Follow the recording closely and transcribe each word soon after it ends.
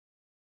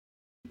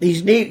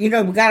these new, we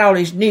got all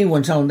these new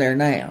ones on there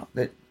now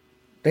that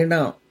they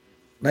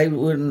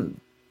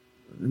wouldn't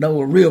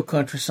know a real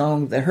country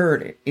song if they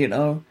heard it,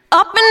 Up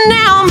and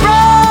down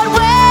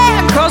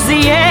Broadway, across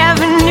the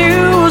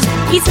avenues,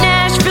 East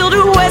Nashville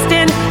to West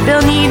End,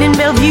 Bellmead and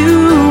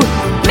Bellevue,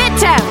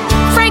 Midtown,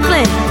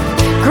 Franklin,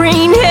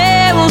 Green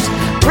Hills,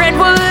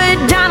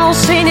 Brentwood,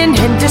 Donaldson, and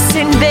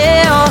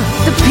Hendersonville.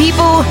 The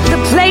people, the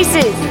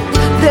places,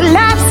 the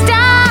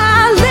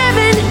lifestyle,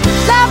 living,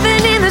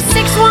 loving in the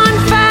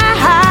 615.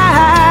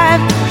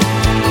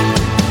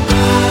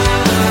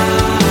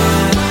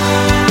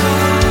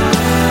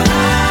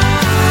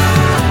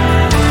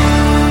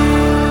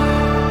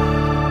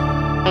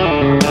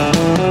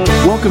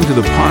 Welcome to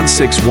the Pod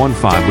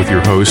 615 with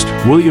your host,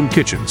 William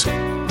Kitchens.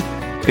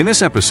 In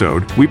this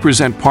episode, we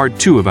present part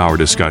 2 of our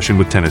discussion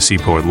with Tennessee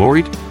Poet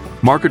Laureate,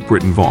 Margaret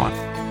Britton Vaughn.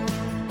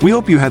 We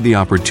hope you had the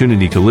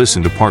opportunity to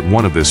listen to part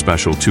 1 of this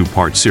special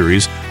 2-part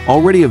series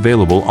already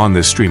available on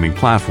this streaming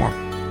platform.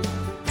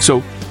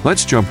 So,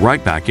 let's jump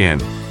right back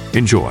in.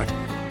 Enjoy.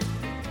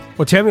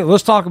 Well, Tammy,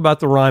 let's talk about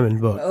the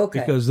Ryman book. Okay.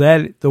 Because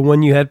the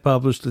one you had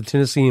published, the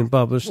Tennessean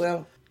published.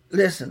 Well,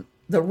 listen,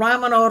 the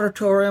Ryman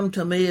Auditorium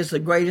to me is the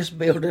greatest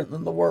building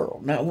in the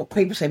world. Now, when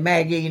people say,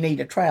 Maggie, you need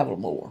to travel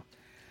more.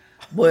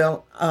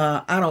 Well,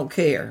 I don't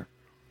care.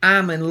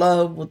 I'm in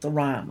love with the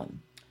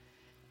Ryman.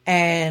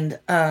 And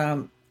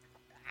in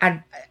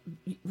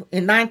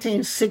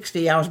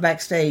 1960, I was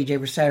backstage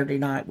every Saturday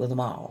night with them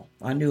all.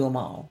 I knew them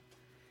all.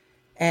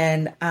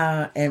 And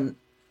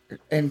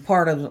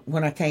part of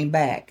when I came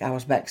back, I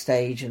was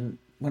backstage, and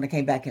when I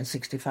came back in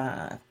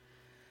 65.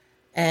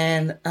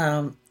 And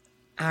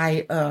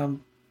I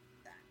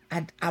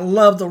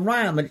love the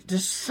Ryman.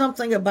 There's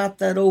something about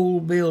that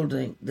old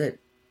building that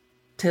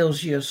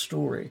tells you a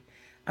story.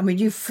 I mean,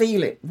 you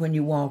feel it when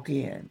you walk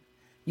in.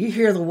 You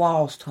hear the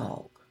walls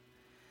talk.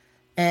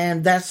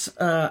 And that's,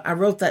 I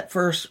wrote that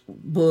first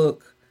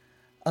book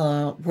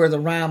where the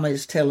Ryman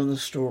is telling the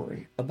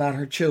story about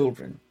her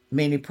children,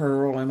 Minnie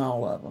Pearl and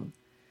all of them.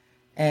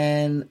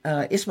 And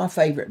it's my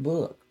favorite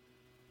book.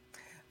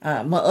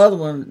 My other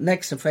one,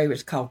 next to favorite,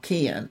 is called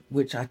Ken,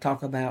 which I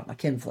talk about my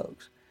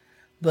kinfolks.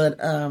 But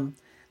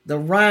the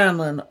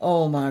Ryman,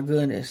 oh my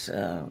goodness,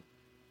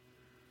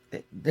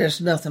 there's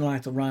nothing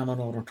like the Ryman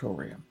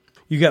Auditorium.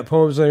 You got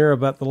poems there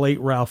about the late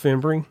Ralph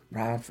Embry.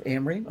 Ralph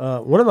Embry.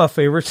 One of my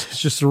favorites is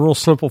just a real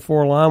simple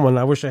 4-line one.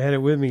 I wish I had it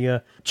with me.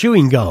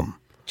 Chewing gum.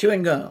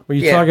 Chewing gum. Where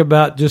you talk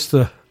about just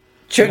the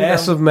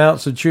massive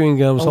amounts of chewing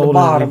gums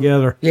holding it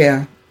together.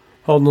 Yeah.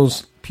 Holding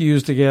those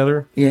pews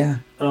together. Yeah.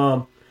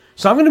 So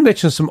I'm going to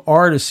mention some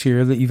artists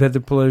here that you've had the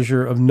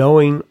pleasure of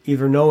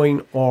either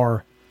knowing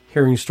or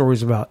hearing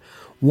stories about.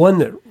 One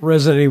that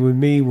resonated with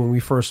me when we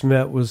first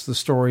met was the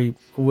story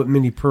of what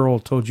Minnie Pearl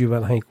told you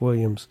about Hank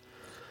Williams.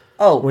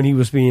 Oh. When he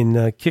was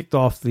being kicked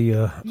off the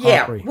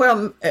Opry.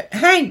 Well,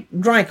 Hank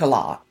drank a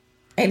lot.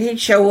 And he'd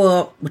show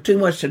up with too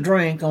much to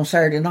drink on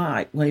Saturday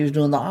night when he was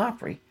doing the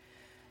Opry.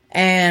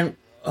 And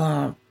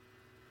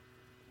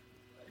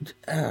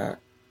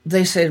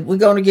they said, we're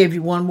going to give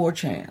you one more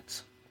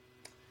chance.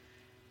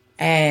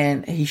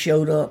 And he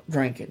showed up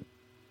drinking.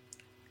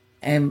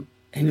 And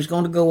he was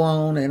going to go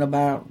on in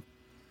about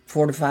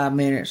 45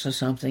 minutes or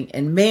something.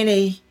 And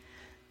Minnie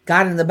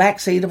got in the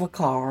back seat of a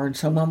car and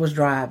someone was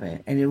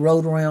driving. And he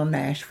rode around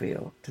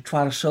Nashville to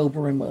try to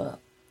sober him up.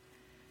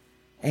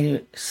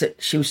 And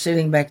she was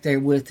sitting back there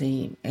with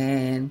him.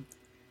 And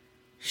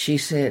she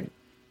said,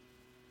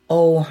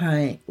 oh,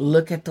 Hank,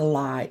 look at the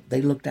light.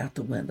 They looked out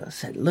the window and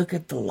said, look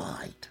at the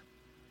light.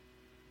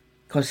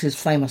 Because his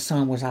famous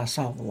song was, I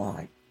Saw the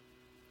Light.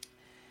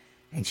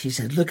 And she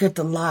said, look at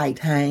the light,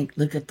 Hank,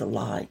 look at the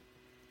light.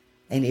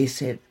 And he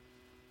said,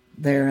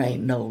 there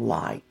ain't no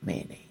light,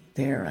 Minnie.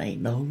 There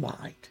ain't no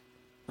light.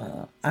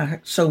 I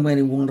heard so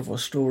many wonderful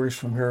stories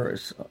from her.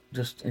 It's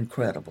just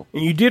incredible.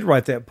 And you did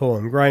write that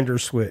poem, Grinder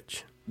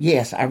Switch.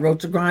 Yes, I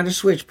wrote the Grinder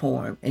Switch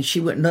poem, and she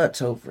went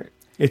nuts over it.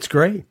 It's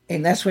great.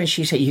 And that's when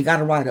she said, you got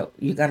to write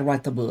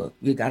the book.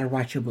 You got to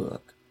write your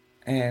book.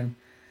 And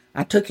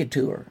I took it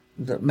to her,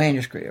 the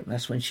manuscript.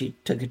 That's when she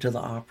took it to the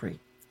Opry.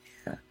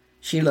 Yeah.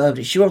 She loved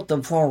it. She wrote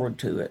the foreword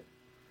to it,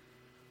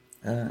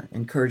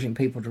 encouraging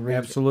people to read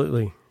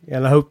Absolutely. It.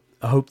 And I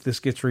hope this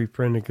gets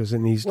reprinted because it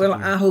needs to. Well,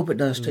 I hope it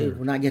does too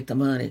when I get the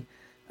money.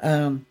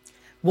 Someone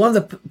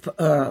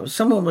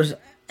was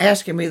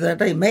asking me that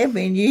day, may have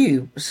been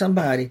you,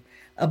 somebody,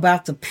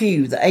 about the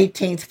pew, the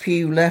 18th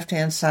pew,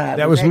 left-hand side.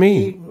 That was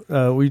me.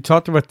 We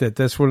talked about that.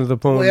 That's one of the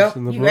poems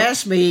in the book. You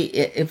asked me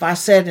if I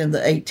sat in the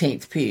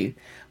 18th pew.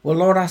 Well,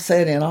 Lord, I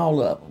sat in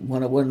all of them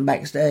when I wasn't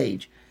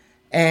backstage.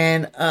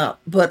 And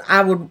but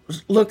I would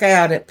look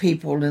out at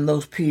people in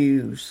those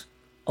pews,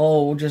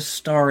 just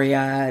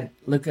starry-eyed,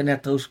 looking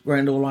at those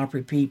Grand Ole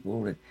Opry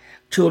people, and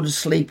children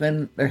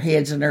sleeping, their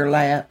heads in their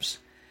laps.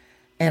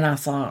 And I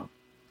thought,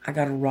 I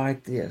got to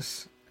write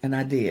this. And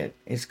I did.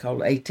 It's called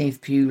 18th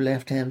Pew,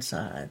 Left-Hand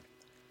Side.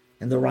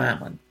 And the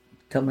Ryman.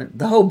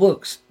 The whole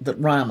book's the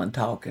Ryman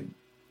talking.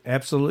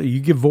 Absolutely. You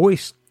give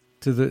voice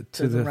to the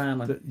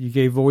Ryman. You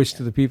gave voice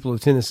to the people of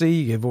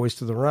Tennessee. You gave voice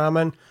to the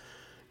Ryman.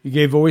 You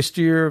gave voice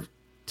to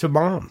to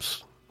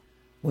moms.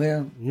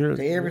 Well,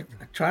 I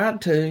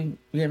tried to,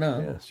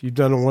 Yes, you've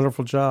done a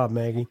wonderful job,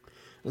 Maggie.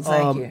 Well,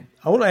 thank you.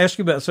 I want to ask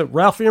you about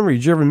Ralph Emery.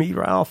 Did you ever meet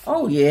Ralph?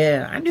 Oh,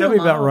 yeah. I knew Tell me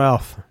him about all.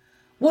 Ralph.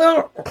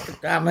 Well,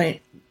 I mean,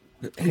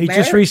 He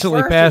just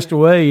recently passed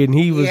away, and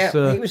he was...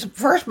 he was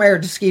first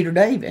married to Skeeter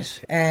Davis,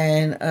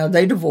 and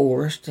they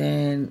divorced,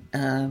 and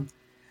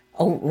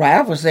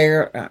Ralph was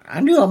there.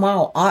 I knew them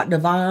all, Art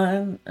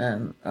Divine,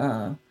 and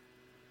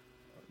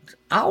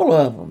all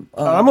of them.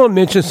 I'm going to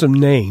mention some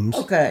names.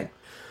 Okay.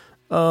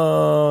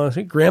 I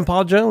think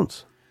Grandpa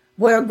Jones.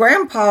 Well,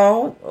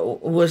 Grandpa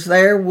was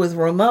there with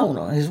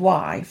Ramona, his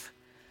wife,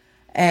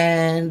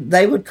 and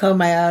they would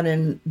come out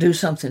and do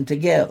something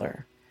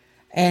together.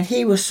 And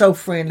he was so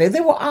friendly.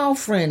 They were all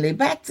friendly.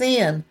 Back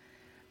then,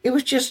 it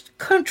was just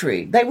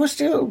country. They were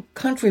still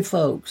country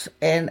folks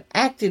and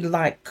acted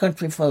like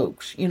country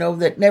folks,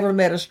 that never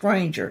met a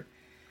stranger.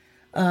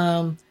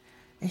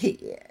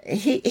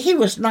 He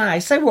was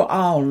nice. They were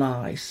all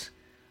nice.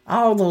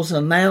 All those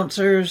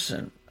announcers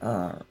and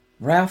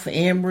Ralph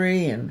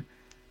Emery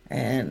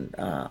and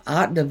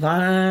Art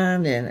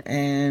Divine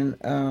and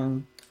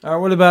all right,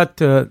 what about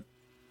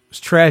it's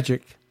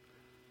tragic,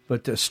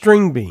 but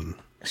String Bean.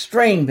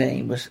 String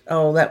Bean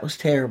that was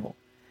terrible.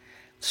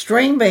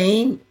 String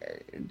Bean,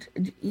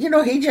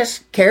 he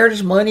just carried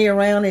his money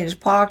around in his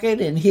pocket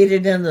and hid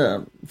it in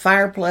the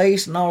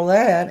fireplace and all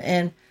that.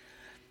 And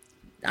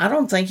I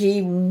don't think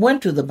he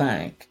went to the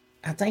bank.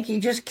 I think he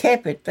just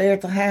kept it there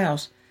at the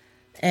house.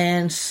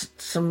 And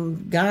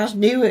some guys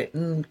knew it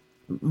and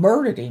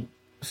murdered him,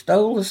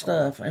 stole the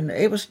stuff. And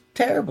it was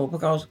terrible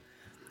because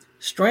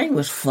String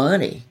was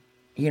funny.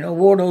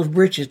 Wore those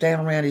breeches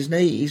down around his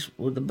knees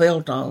with the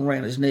belt on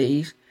around his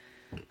knees.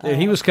 Yeah,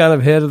 he was kind of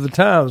ahead of the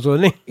times,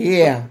 wasn't he?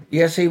 Yeah,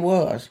 yes, he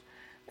was.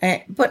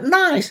 But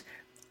nice.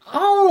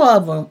 All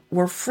of them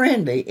were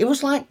friendly. It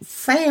was like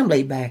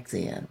family back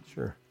then.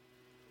 Sure.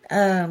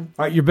 All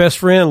right, your best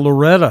friend,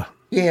 Loretta.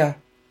 Yeah.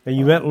 And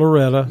you met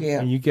Loretta. Yeah.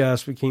 And you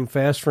guys became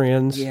fast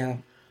friends. Yeah.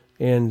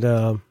 And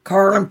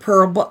Carl and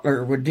Pearl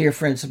Butler were dear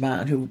friends of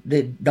mine who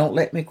did Don't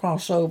Let Me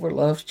Cross Over,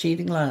 Love's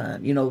Cheating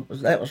Line.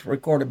 That was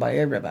recorded by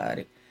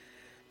everybody.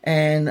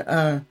 And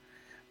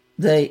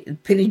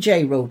Penny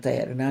J wrote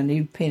that, and I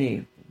knew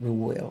Penny real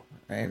well.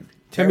 And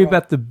tell me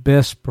about the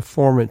best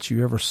performance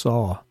you ever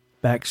saw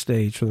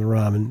backstage from the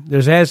Ryman.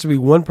 There has to be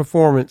one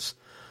performance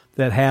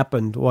that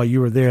happened while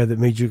you were there that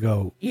made you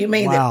go, you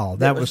mean wow,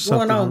 that was going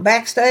something. on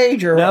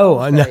backstage or no,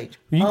 on stage?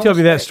 You can tell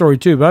me that story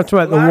too, but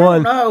I'm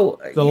talking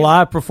about the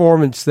live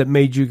performance that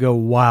made you go,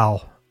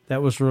 wow,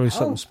 that was really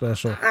something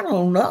special. I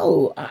don't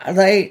know.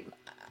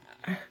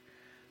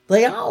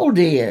 They all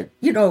did.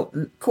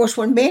 Of course,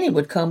 when Minnie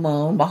would come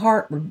on, my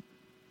heart would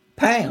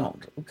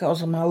pound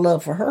because of my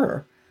love for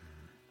her.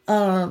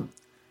 Were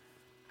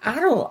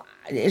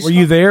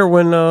you there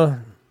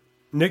when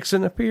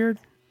Nixon appeared?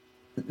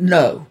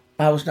 No,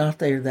 I was not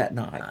there that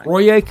night.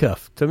 Roy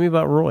Acuff. Tell me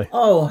about Roy.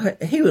 Oh,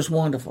 he was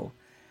wonderful.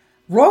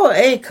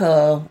 Roy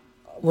Acuff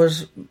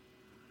was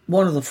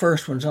one of the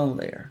first ones on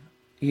there.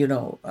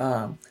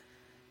 And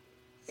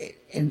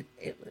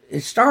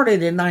it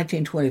started in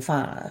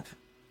 1925,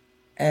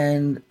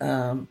 and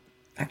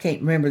I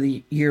can't remember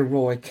the year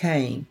Roy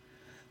came,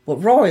 but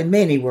Roy and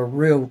Minnie were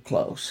real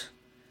close,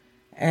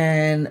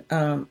 and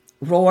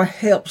Roy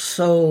helped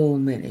so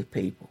many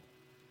people.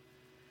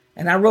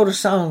 And I wrote a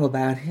song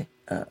about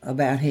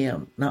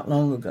him not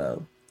long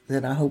ago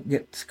that I hope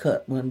gets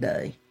cut one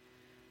day.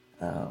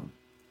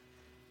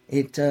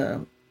 It's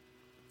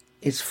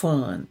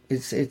fun.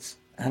 It's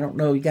I don't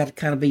know. You got to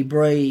kind of be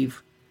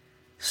brave.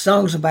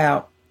 Songs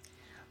about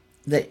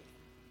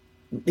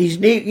these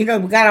new. We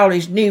got all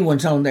these new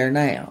ones on there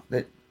now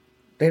that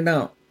they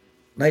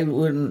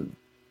wouldn't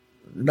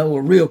know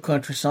a real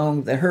country song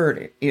if they heard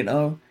it.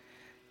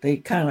 They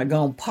kind of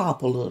gone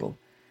pop a little.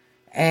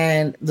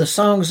 And the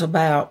songs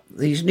about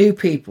these new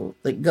people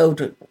that go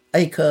to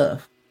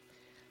Acuff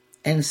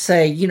and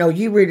say,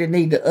 you really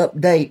need to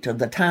update to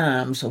the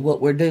times of what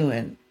we're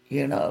doing,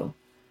 And of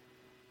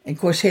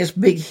course, his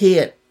big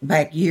hit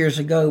back years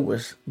ago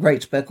was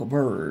Great Speckled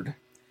Bird.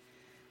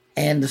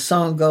 And the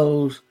song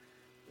goes,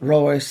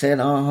 Roy said,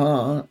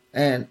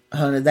 and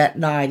honey, that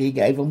night he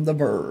gave him the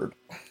bird.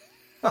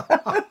 All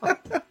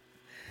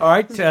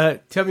right,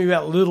 tell me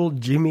about little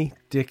Jimmy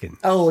Dickens.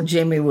 Oh,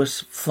 Jimmy was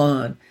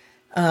fun.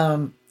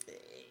 You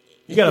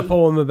got a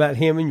poem about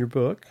him in your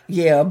book.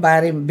 Yeah,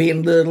 about him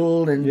being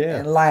little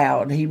and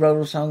loud. He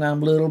wrote a song, I'm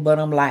little, but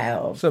I'm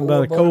loud. Something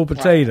about a cold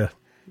potato.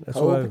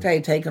 Cold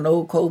potato, take an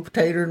old cold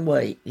potato and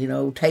wait.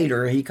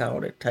 Tater, he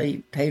called it.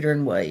 Tater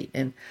and wait.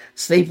 And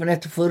sleeping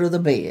at the foot of the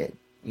bed,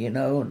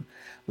 And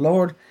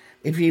Lord,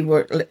 if you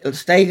were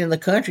stayed in the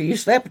country, you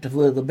slept at the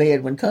foot of the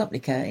bed when company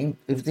came.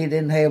 If they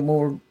didn't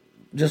have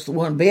just the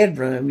one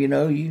bedroom, you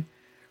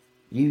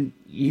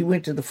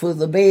went to the foot of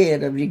the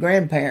bed of your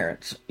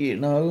grandparents,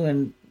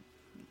 and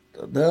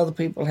the other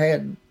people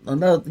had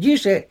another.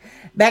 Usually,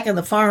 back in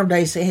the farm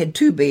days, they had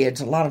two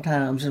beds a lot of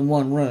times in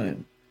one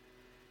room.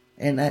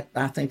 And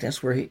I think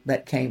that's where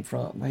that came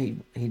from.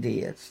 He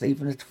did,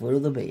 sleeping at the foot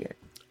of the bed.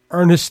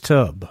 Ernest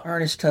Tubb.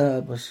 Ernest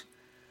Tubb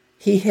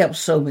he helped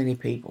so many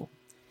people.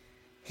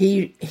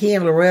 He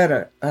and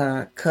Loretta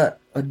cut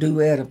a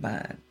duet of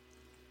mine,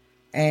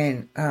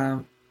 and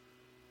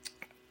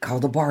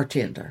called The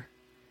Bartender,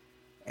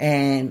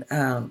 and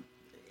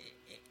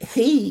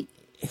he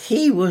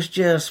was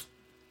just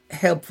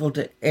helpful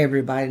to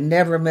everybody.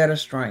 Never met a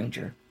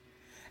stranger,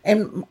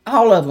 and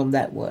all of them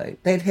that way.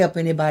 They'd help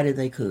anybody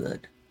they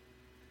could.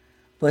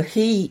 But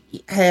he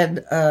had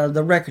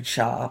the record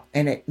shop,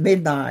 and at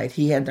midnight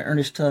he had the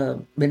Ernest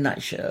Tubb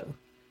midnight show,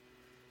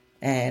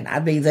 and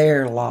I'd be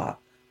there a lot.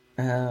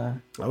 I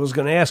was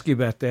going to ask you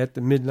about that,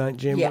 the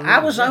Midnight Jamboree. Yeah,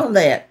 I was on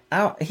that.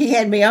 He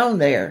had me on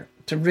there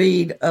to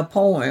read a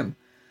poem.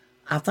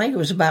 I think it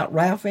was about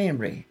Ralph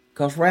Emery,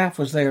 because Ralph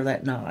was there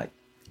that night.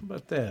 How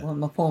about that? Well,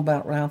 my poem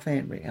about Ralph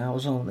Emery. I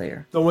was on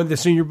there. The one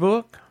that's in your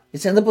book?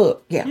 It's in the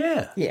book, yeah.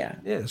 Yeah. Yeah.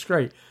 Yeah, that's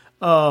great.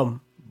 What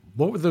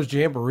were those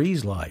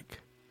jamborees like?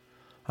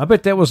 I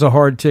bet that was a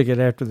hard ticket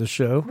after the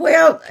show.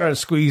 Well, trying to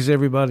squeeze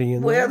everybody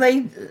in there. Well,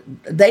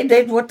 they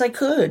did what they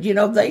could. You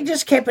know, they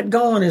just kept it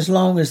going as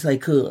long as they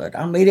could.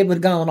 I mean, it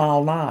would go on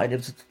all night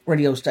if the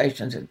radio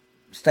stations had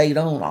stayed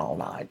on all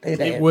night.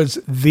 It was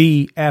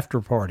the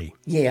after party.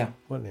 Yeah.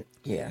 Wasn't it?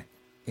 Yeah,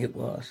 it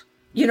was.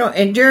 You know,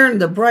 and during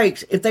the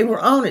breaks, if they were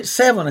on at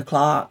 7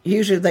 o'clock,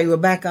 usually they were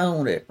back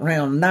on at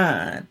around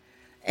 9.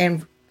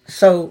 And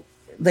so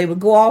they would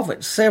go off at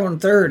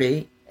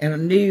 7:30, and a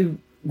new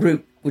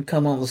group would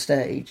come on the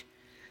stage,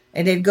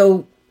 and they'd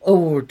go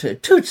over to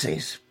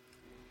Tootsie's.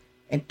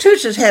 And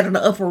Tootsie's had an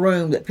upper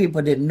room that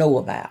people didn't know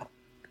about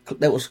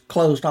that was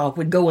closed off.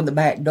 We'd go in the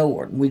back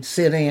door, and we'd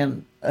sit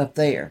in up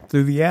there.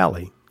 Through the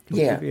alley. Through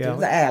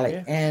the alley.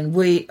 Yeah. And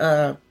we'd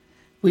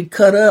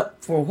cut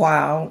up for a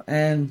while,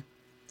 and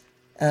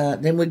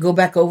then we'd go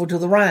back over to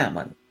the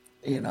Ryman,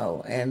 you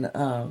know, and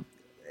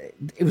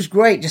it was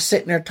great just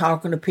sitting there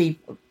talking to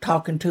people,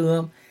 talking to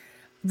them.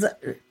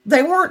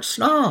 They weren't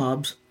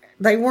snobs.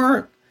 They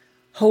weren't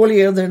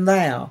holier than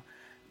thou.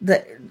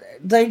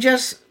 They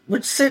just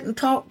would sit and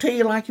talk to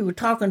you like you were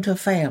talking to a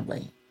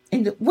family.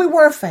 And we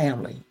were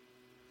family.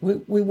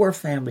 We were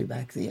family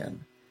back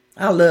then.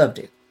 I loved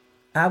it.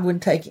 I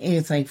wouldn't take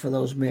anything for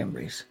those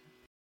memories.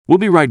 We'll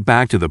be right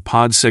back to the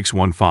Pod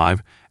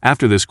 615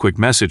 after this quick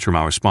message from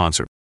our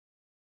sponsor.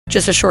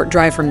 Just a short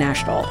drive from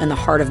Nashville, in the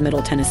heart of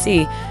Middle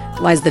Tennessee,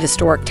 lies the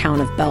historic town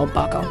of Bell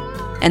Buckle.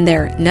 And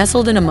there,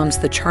 nestled in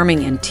amongst the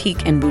charming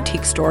antique and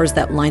boutique stores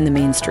that line the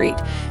main street,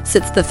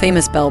 sits the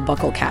famous Bell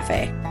Buckle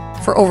Cafe.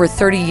 For over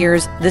 30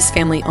 years, this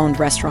family-owned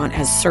restaurant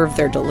has served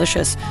their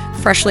delicious,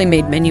 freshly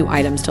made menu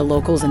items to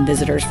locals and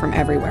visitors from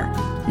everywhere.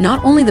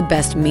 Not only the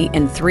best meat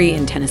and three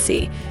in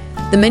Tennessee,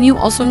 the menu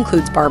also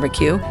includes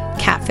barbecue,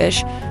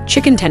 catfish,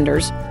 chicken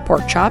tenders,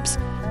 pork chops,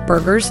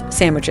 burgers,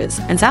 sandwiches,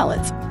 and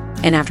salads.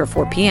 And after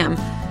 4 p.m.,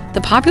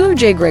 the popular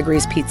J.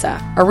 Gregory's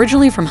Pizza,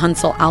 originally from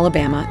Huntsville,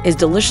 Alabama, is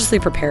deliciously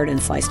prepared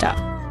and sliced up.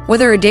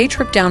 Whether a day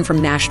trip down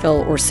from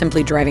Nashville or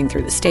simply driving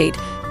through the state,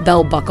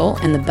 Bell Buckle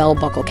and the Bell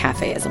Buckle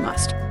Cafe is a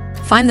must.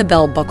 Find the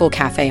Bell Buckle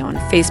Cafe on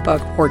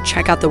Facebook or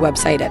check out the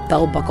website at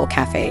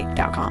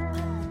bellbucklecafe.com.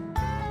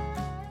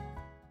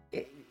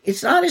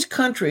 It's not as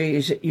country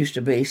as it used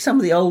to be. Some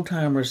of the old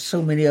timers,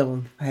 so many of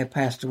them have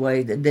passed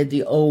away that did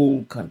the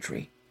old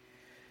country.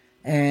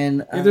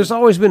 And there's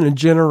always been a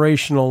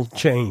generational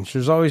change.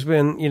 There's always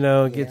been,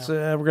 we're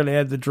going to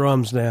add the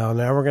drums now.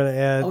 Now we're going to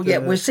add. Oh yeah,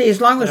 well, see,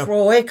 as long as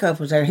Roy Acuff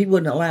was there, he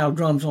wouldn't allow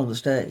drums on the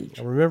stage.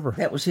 I remember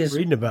that was his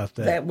reading about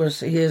that. That was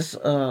his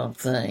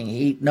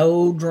thing.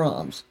 No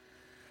drums,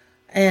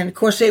 and of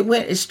course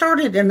it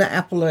started in the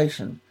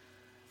Appalachian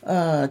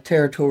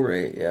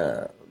territory.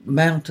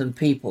 Mountain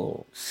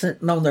people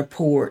sitting on their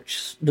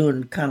porch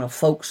doing kind of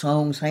folk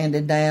songs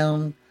handed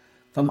down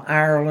from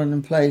Ireland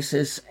and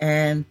places,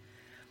 and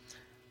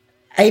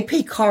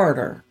A.P.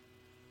 Carter,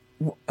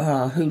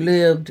 who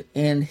lived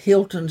in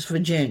Hilton's,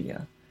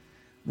 Virginia,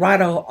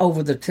 right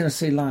over the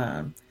Tennessee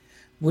line,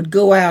 would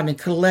go out and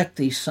collect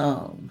these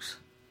songs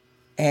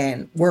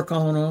and work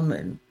on them,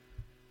 and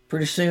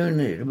pretty soon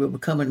it was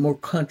becoming more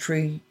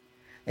country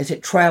as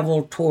it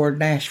traveled toward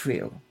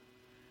Nashville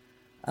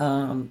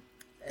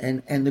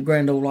and the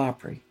Grand Ole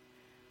Opry.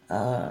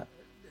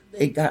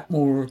 It got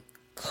more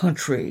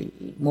country,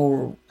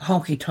 more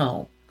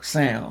honky-tonk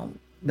sound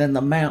than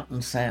the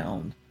mountain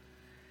sound.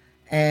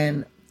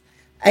 And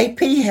AP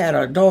had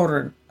a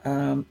daughter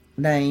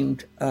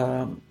named,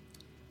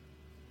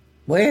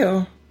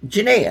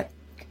 Jeanette.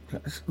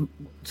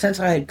 Since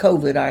I had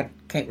COVID, I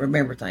can't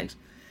remember things.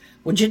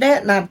 Well,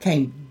 Jeanette and I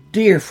became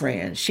dear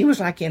friends. She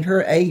was like in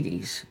her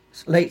 80s,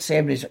 late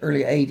 70s,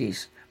 early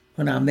 80s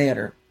when I met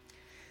her.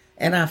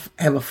 And I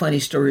have a funny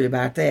story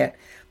about that.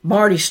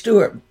 Marty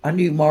Stewart, I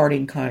knew Marty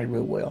and Connie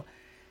real well.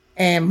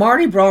 And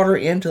Marty brought her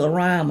into the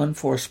Ryman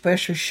for a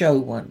special show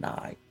one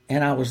night,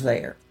 and I was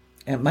there.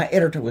 And my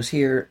editor was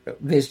here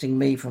visiting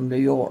me from New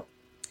York.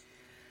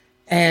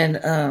 And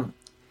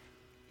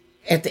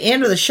at the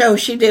end of the show,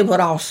 she did what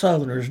all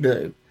Southerners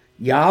do.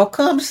 Y'all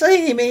come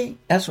see me.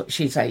 That's what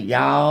she'd say.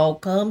 Y'all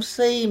come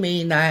see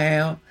me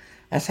now.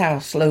 That's how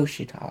slow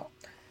she talked.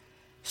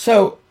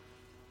 So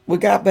we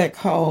got back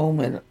home,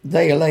 and a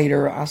day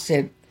later, I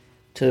said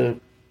to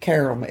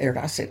Carol,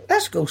 I said,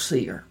 let's go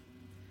see her.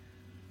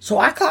 So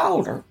I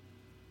called her.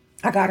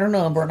 I got her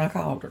number, and I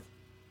called her.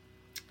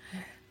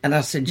 And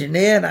I said,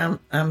 Jeanette, I'm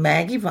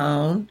Maggi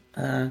Vaughn.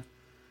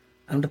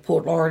 I'm to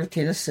Port Florida,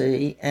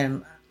 Tennessee,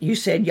 and you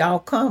said y'all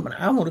coming.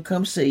 I want to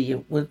come see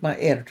you with my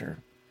editor.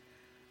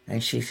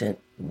 And she said,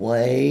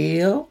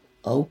 well,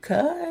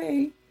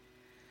 okay.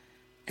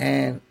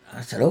 And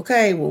I said,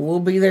 okay, well, we'll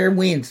be there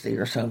Wednesday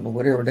or something,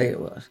 whatever day it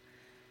was.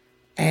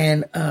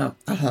 And I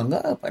hung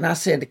up, and I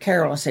said to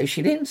Carol, I said,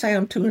 she didn't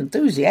sound too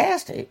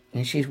enthusiastic.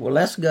 And she said, well,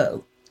 let's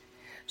go.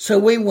 So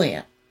we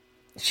went.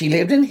 She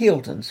lived in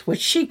Hilton's, which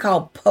she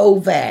called Po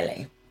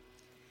Valley.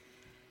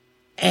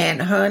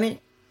 And,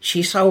 honey,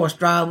 she saw us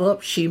drive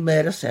up. She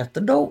met us at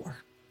the door.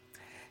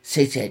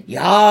 She said,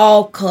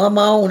 y'all come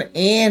on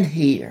in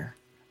here.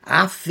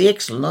 I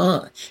fixed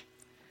lunch.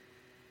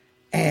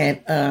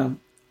 And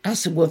I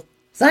said, well,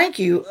 thank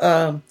you,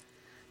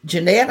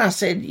 Jeanette. I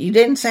said, you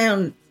didn't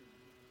sound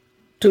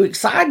too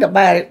excited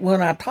about it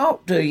when I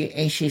talked to you.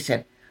 And she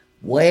said,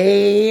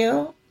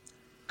 well,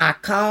 I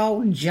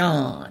called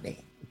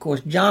Johnny. Of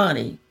course,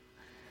 Johnny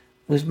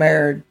was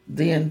married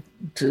then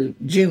to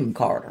June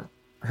Carter,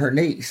 her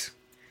niece.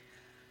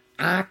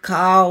 I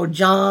called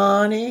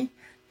Johnny.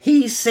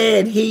 He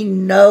said he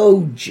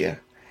knowed you,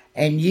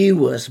 and you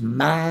was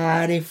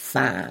mighty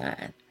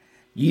fine.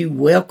 You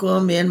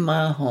welcome in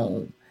my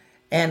home.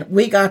 And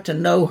we got to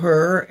know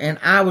her, and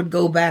I would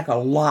go back a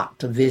lot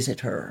to visit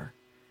her.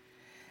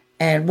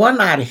 And one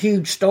night a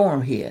huge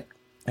storm hit,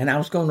 and I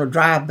was going to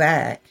drive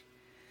back.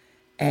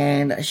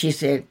 And she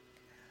said,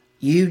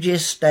 you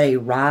just stay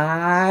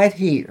right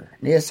here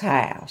in this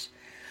house.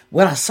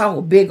 Well, I saw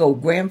a big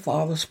old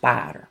grandfather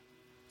spider.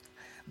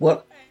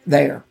 Well,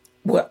 there.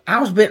 Well, I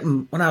was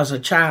bitten when I was a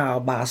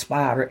child by a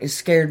spider. It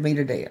scared me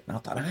to death. And I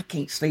thought, I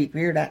can't sleep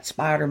here. That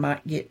spider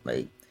might get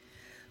me.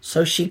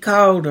 So she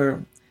called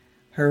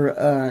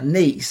her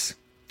niece,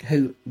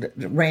 who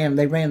ran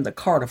the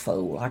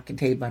Carterfold. I can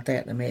tell you about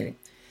that in a minute.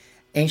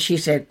 And she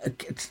said,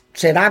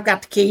 I've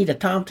got the key to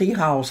Tom T.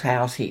 Hall's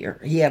house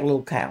here. He had a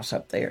little house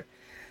up there.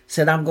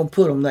 Said, I'm going to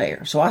put him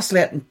there. So I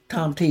slept in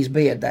Tom T's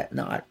bed that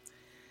night.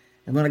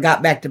 And when I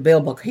got back to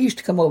Bellbuck, he used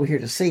to come over here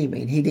to see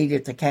me, and he'd eat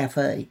at the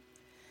cafe.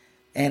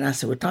 And I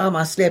said, well, Tom,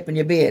 I slept in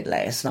your bed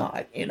last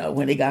night,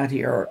 when he got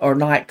here, or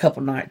a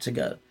couple nights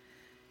ago.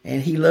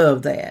 And he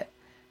loved that.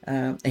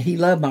 And he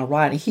loved my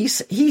writing. He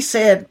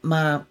said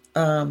my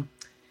Grand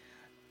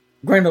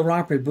Ole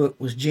Opry book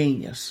was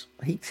genius.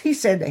 He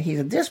said that. He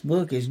said, this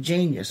book is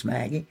genius,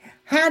 Maggie.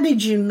 How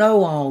did you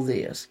know all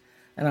this?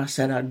 And I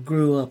said, I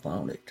grew up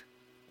on it.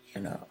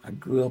 I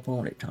grew up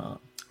on it, Tom.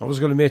 I was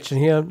going to mention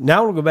him.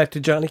 Now we'll go back to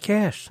Johnny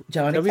Cash.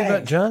 Tell me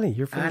about Johnny.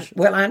 Your first.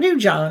 I knew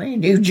Johnny,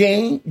 knew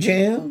June,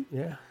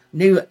 yeah,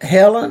 knew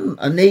Helen,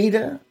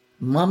 Anita,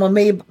 Mama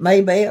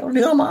Maybelle,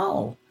 knew them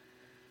all.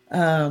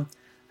 And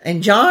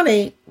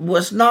Johnny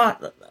was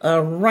not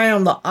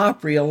around the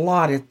Opry a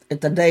lot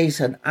at the days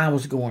that I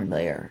was going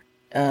there.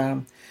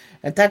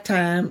 At that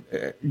time,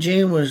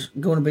 June was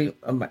going to be,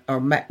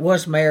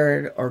 was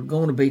married or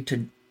going to be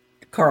to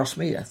Carl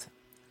Smith.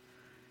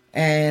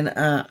 And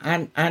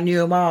I knew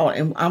them all.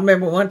 And I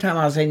remember one time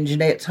I was in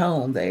Jeanette's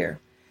home there,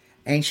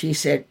 and she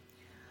said,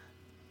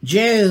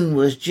 June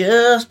was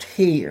just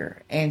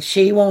here, and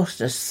she wants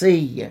to see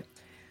you.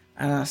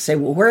 And I said,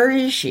 well, where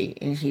is she?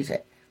 And she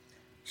said,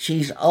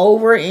 she's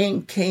over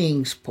in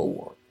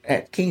Kingsport.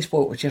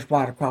 Kingsport was just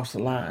right across the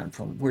line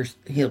from where's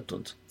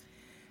Hilton's.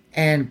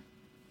 And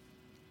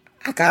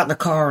I got in the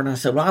car, and I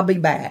said, well, I'll be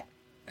back,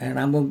 and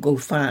I'm going to go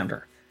find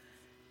her.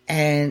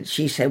 And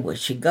she said, well,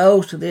 she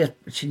goes to this.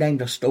 She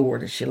named a store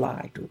that she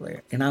liked over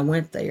there. And I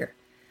went there.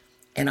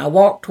 And I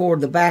walked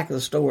toward the back of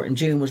the store, and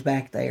June was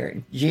back there.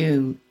 And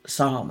June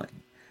saw me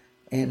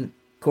and,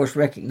 of course,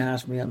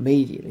 recognized me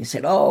immediately. He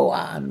said, oh,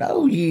 I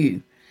know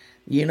you,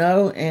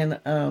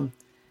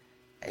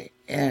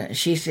 And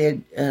she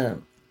said,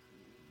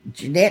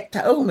 Jeanette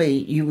told me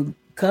you were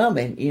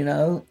coming,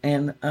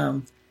 And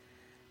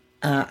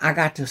I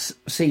got to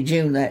see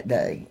June that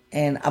day,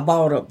 and I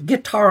bought a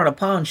guitar in a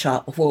pawn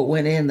shop before it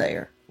went in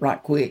there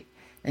right quick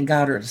and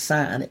got her to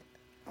sign it.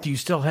 Do you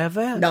still have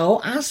that?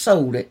 No, I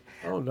sold it.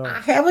 Oh, no.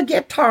 I have a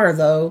guitar,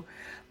 though,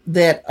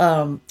 that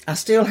I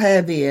still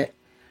have it,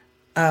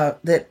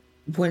 that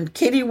when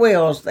Kitty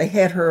Wells, they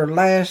had her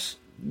last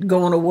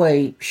going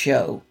away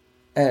show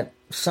at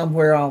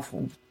somewhere off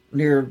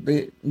near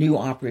the new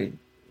Opry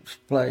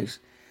place.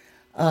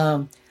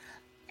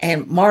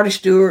 And Marty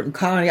Stewart and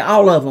Connie,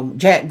 all of them,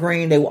 Jack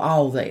Green, they were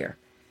all there.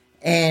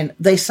 And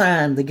they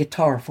signed the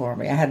guitar for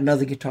me. I had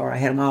another guitar. I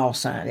had them all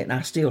sign it, and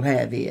I still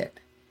have it.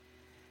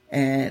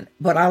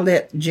 But I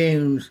let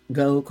June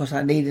go because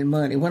I needed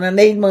money. When I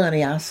need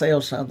money, I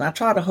sell something. I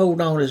try to hold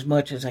on as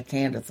much as I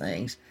can to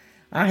things.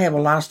 I have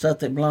a lot of stuff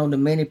that belonged to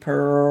Minnie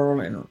Pearl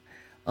and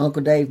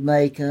Uncle Dave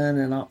Macon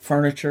and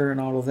furniture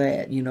and all of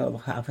that.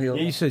 I've held.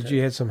 You said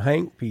you had some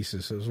Hank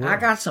pieces as well. I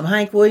got some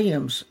Hank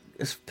Williams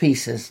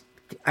pieces.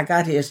 I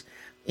got his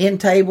end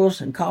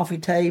tables and coffee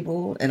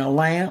table and a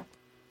lamp,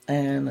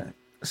 and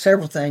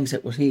several things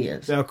that was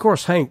his. Now, of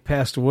course, Hank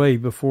passed away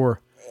before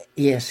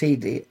Yes, he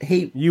did.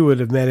 you would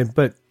have met him,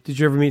 but did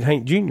you ever meet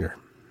Hank Jr.?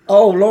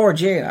 Oh, Lord,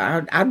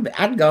 yeah.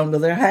 I'd gone to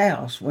their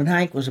house when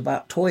Hank was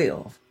about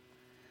 12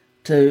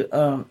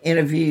 to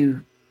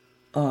interview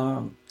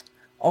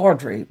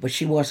Audrey, but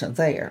she wasn't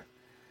there.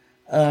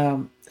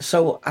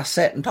 So I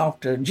sat and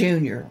talked to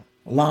Junior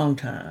a long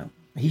time.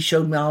 He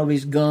showed me all of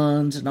his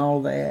guns and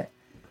all that.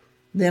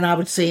 Then I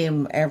would see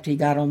him after he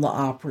got on the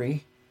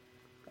Opry.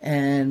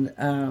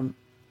 And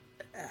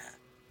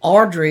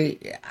Audrey,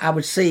 I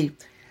would see.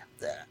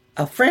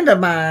 A friend of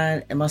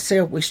mine and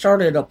myself, we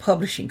started a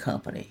publishing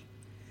company.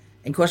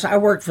 And of course, I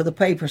worked for the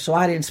paper, so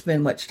I didn't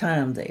spend much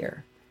time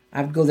there.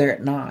 I would go there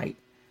at night.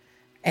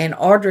 And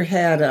Audrey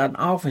had an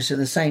office in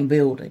the same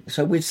building,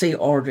 so we'd see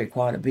Audrey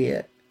quite a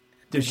bit.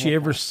 Did she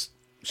ever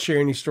share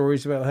any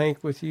stories about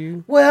Hank with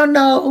you? Well,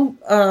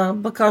 no,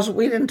 because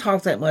we didn't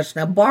talk that much.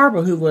 Now,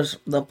 Barbara, who was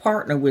the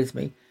partner with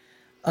me,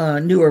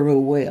 knew her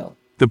real well.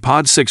 The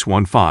Pod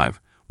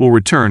 615 will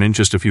return in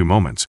just a few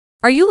moments.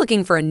 Are you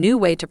looking for a new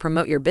way to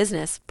promote your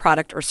business,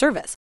 product, or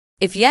service?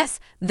 If yes,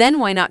 then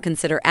why not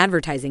consider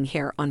advertising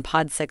here on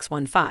Pod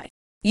 615?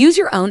 Use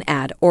your own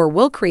ad, or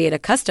we'll create a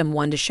custom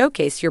one to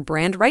showcase your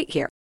brand right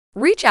here.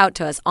 Reach out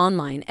to us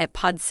online at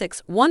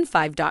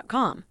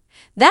pod615.com.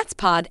 That's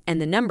pod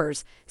and the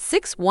numbers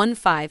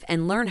 615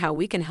 and learn how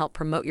we can help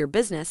promote your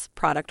business,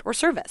 product, or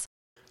service.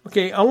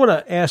 Okay, I want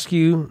to ask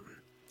you,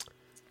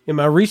 in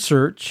my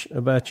research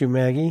about you,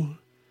 Maggie,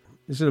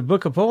 is it a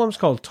book of poems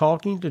called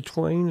Talking to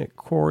Twain at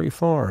Quarry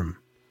Farm?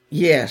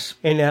 Yes.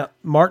 And now,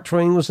 Mark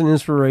Twain was an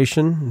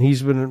inspiration.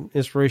 He's been an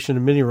inspiration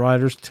to many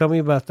writers. Tell me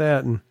about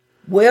that.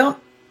 Well,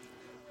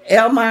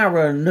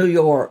 Elmira, New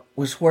York,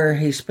 was where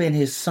he spent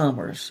his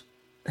summers.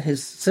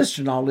 His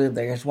sister-in-law lived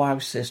there, his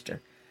wife's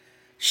sister.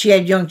 She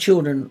had young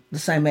children the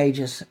same age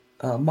as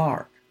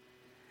Mark.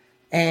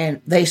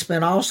 And they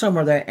spent all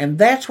summer there, and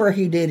that's where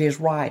he did his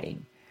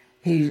writing.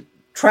 He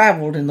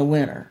traveled in the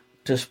winter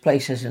to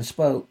places and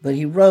spoke, but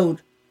he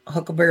wrote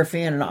Huckleberry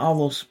Finn and all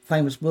those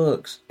famous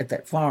books at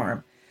that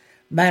farm.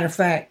 Matter of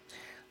fact,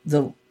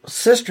 the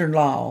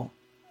sister-in-law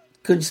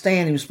couldn't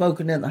stand him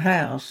smoking in the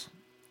house,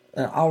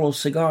 all those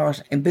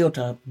cigars, and built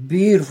a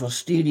beautiful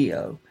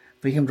studio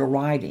for him to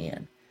write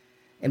in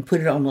and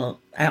put it out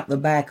in the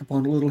back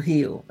upon a little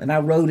hill. And I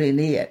wrote in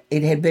it.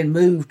 It had been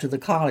moved to the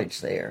college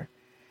there.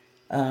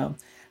 And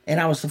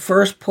I was the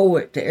first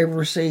poet to ever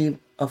receive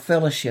a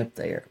fellowship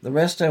there. The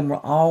rest of them were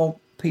all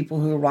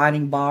people who were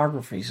writing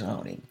biographies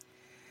on him.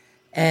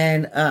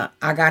 And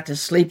I got to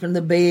sleep in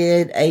the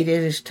bed, ate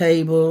at his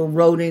table,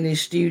 wrote in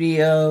his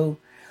studio.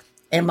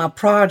 And my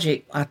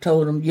project, I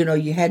told him,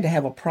 you had to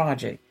have a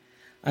project.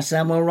 I said,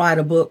 I'm going to write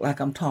a book like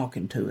I'm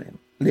talking to him,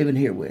 living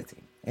here with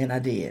him. And I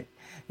did.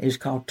 It was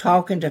called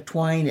Talking to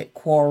Twain at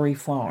Quarry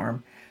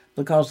Farm,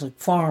 because the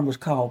farm was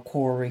called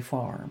Quarry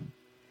Farm.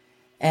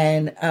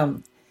 And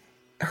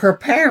her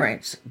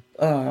parents,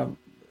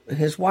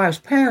 his wife's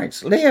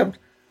parents, lived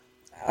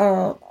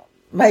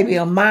maybe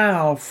a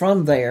mile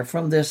from there,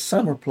 from this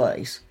summer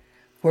place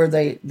where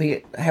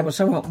they have a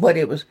summer home. But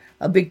it was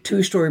a big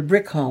 2-story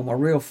brick home, a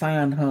real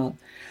fine home.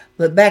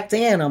 But back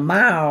then, a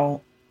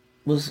mile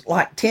was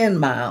like 10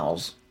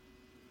 miles,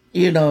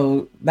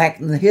 back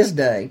in his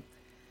day.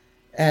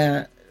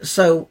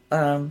 So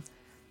I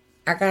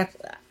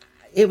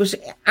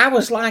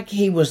was like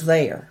he was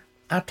there.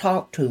 I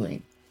talked to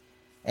him.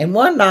 And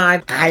one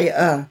night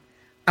I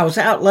was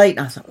out late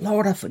and I thought,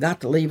 Lord, I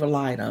forgot to leave a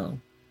light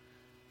on.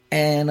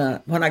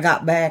 And when I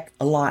got back,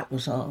 a light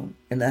was on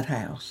in that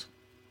house.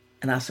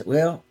 And I said,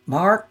 well,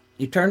 Mark,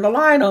 you turned the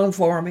light on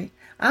for me.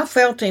 I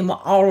felt him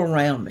all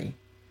around me.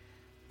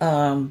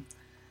 I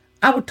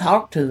would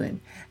talk to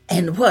him.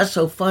 And what's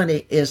so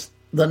funny is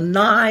the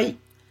night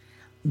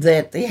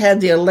that they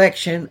had the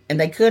election and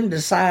they couldn't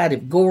decide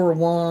if Gore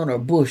won or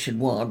Bush had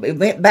won. It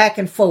went back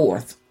and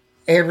forth.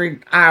 Every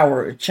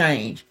hour it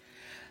changed.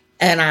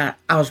 And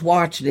I was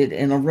watching it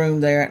in a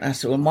room there, and I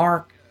said, well,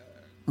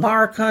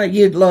 Mark, honey,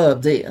 you'd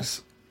love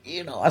this.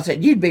 I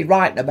said, you'd be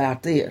writing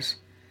about this.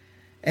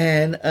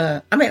 And,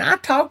 I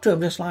talked to him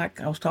just like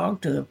I was talking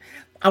to him.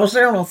 I was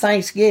there on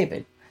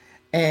Thanksgiving,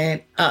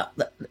 and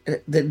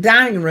the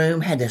dining room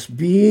had this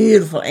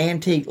beautiful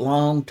antique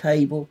long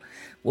table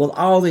with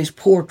all these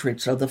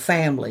portraits of the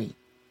family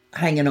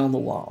hanging on the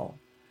wall.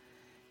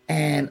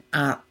 And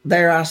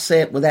there I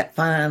sat with that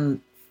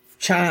fine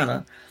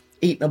china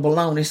eating a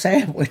bologna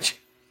sandwich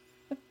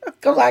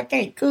because I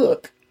can't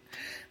cook.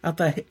 I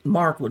thought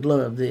Mark would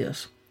love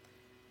this.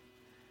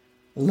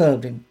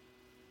 Loved him.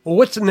 Well,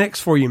 what's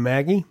next for you,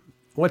 Maggie?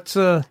 What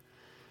do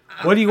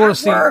you want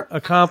to see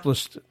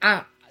accomplished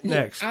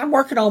next? I'm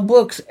working on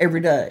books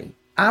every day.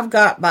 I've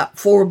got about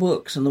 4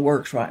 books in the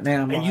works right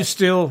now. And you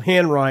still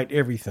handwrite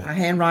everything? I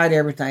handwrite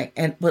everything.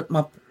 But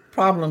my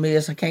problem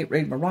is I can't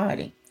read my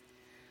writing.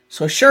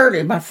 So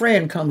Shirley, my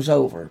friend, comes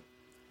over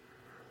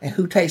and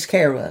who takes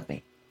care of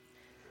me.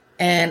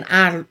 And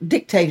I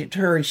dictate it to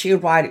her, and she'll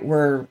write it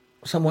where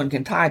someone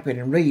can type it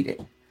and read it.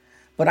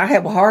 But I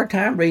have a hard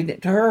time reading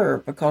it to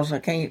her because I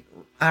can't.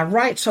 I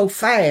write so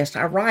fast.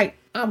 I write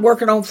I'm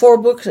working on 4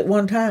 books at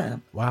one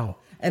time. Wow.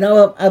 And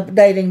I'm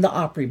updating the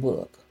Opry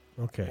book.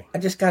 Okay. I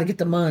just got to get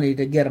the money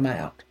to get them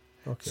out.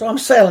 Okay. So I'm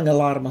selling a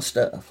lot of my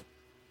stuff.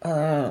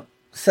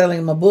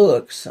 Selling my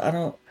books.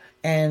 Well,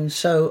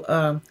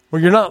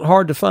 you're not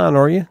hard to find,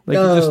 are you? They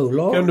No, can just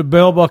Lord. come to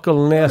Bell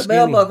Buckle and ask.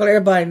 Bell Buckle,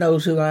 everybody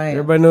knows who I am.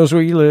 Everybody knows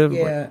where you live.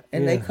 Yeah,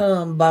 and they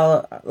come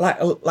by,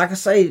 like I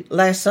say,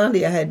 last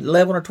Sunday I had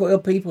 11 or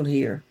 12 people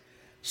here.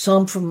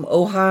 Some from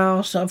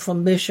Ohio, some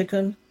from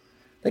Michigan.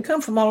 They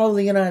come from all over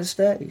the United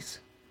States.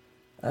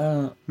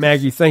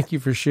 Maggie, thank you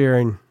for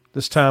sharing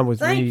this time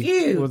with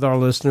with our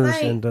listeners.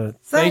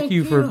 Thank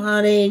you for,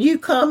 honey. And you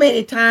come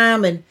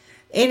anytime, and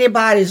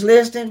anybody's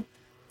listening,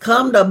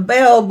 come to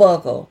Bell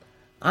Buckle.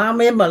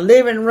 I'm in my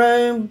living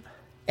room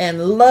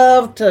and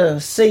love to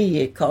see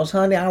you because,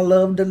 honey, I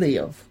love to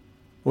live.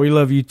 We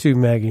love you too,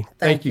 Maggie.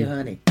 Thank you,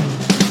 honey.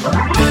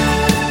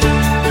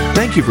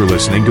 Thank you for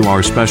listening to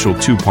our special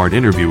 2-part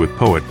interview with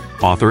poet,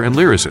 author, and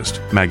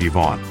lyricist, Maggi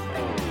Vaughn.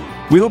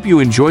 We hope you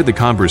enjoyed the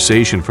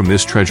conversation from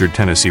this treasured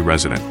Tennessee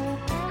resident.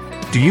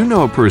 Do you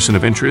know a person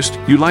of interest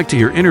you'd like to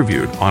hear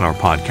interviewed on our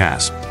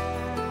podcast?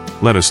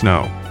 Let us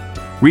know.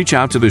 Reach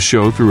out to the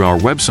show through our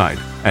website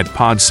at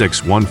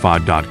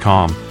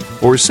pod615.com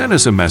or send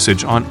us a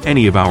message on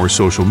any of our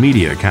social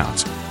media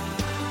accounts.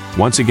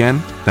 Once again,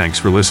 thanks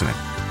for listening.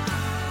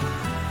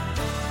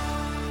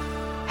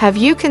 Have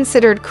you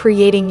considered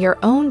creating your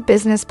own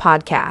business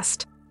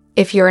podcast?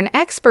 If you're an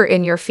expert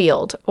in your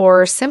field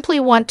or simply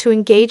want to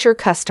engage your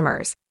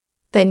customers,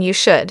 then you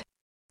should.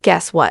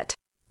 Guess what?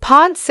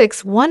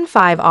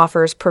 Pod615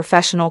 offers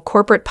professional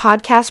corporate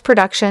podcast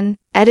production,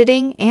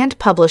 editing, and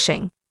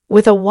publishing.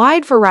 With a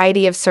wide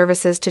variety of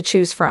services to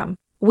choose from,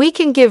 we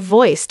can give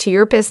voice to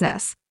your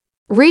business.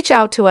 Reach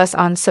out to us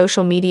on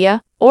social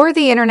media or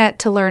the internet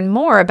to learn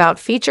more about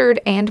featured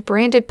and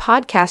branded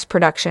podcast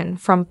production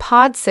from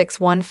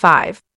Pod615.